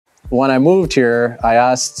When I moved here, I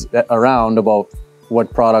asked around about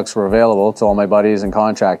what products were available to all my buddies and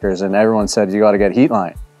contractors, and everyone said, you got to get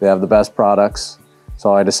Heatline. They have the best products.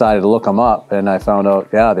 So I decided to look them up, and I found out,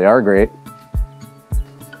 yeah, they are great.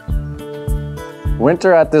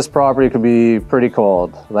 Winter at this property could be pretty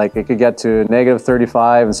cold. Like, it could get to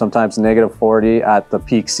 -35 and sometimes -40 at the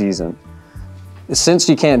peak season. Since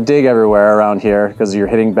you can't dig everywhere around here because you're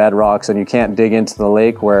hitting bedrocks and you can't dig into the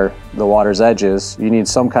lake where the water's edge is, you need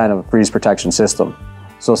some kind of freeze protection system.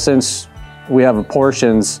 So since we have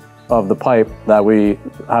portions of the pipe that we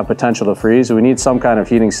have potential to freeze, we need some kind of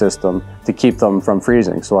heating system to keep them from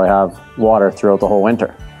freezing, so I have water throughout the whole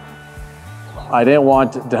winter. I didn't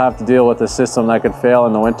want to have to deal with a system that could fail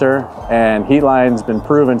in the winter, and Heatline's been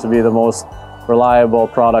proven to be the most reliable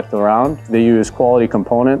product around. They use quality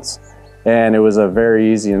components, and it was a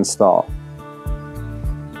very easy install.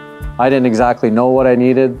 I didn't exactly know what I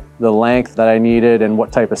needed, the length that I needed, and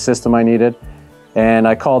what type of system I needed. And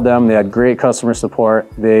I called them. They had great customer support.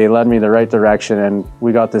 They led me the right direction, and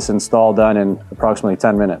we got this install done in approximately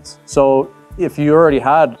 10 minutes. So if you already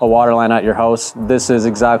had a water line at your house, this is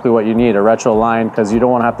exactly what you need, a retro line, because you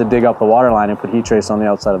don't want to have to dig up the water line and put heat trace on the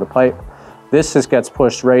outside of the pipe. This just gets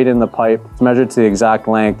pushed right in the pipe. It's measured to the exact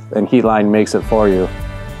length, and Heatline makes it for you.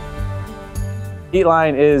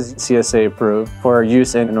 Heatline is CSA approved for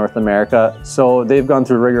use in North America, so they've gone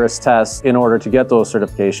through rigorous tests in order to get those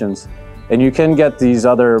certifications. And you can get these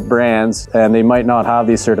other brands, and they might not have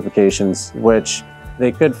these certifications, which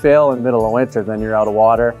they could fail in the middle of winter, then you're out of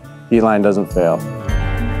water. Heatline doesn't fail.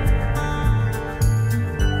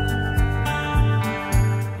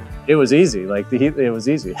 It was easy, it was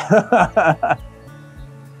easy.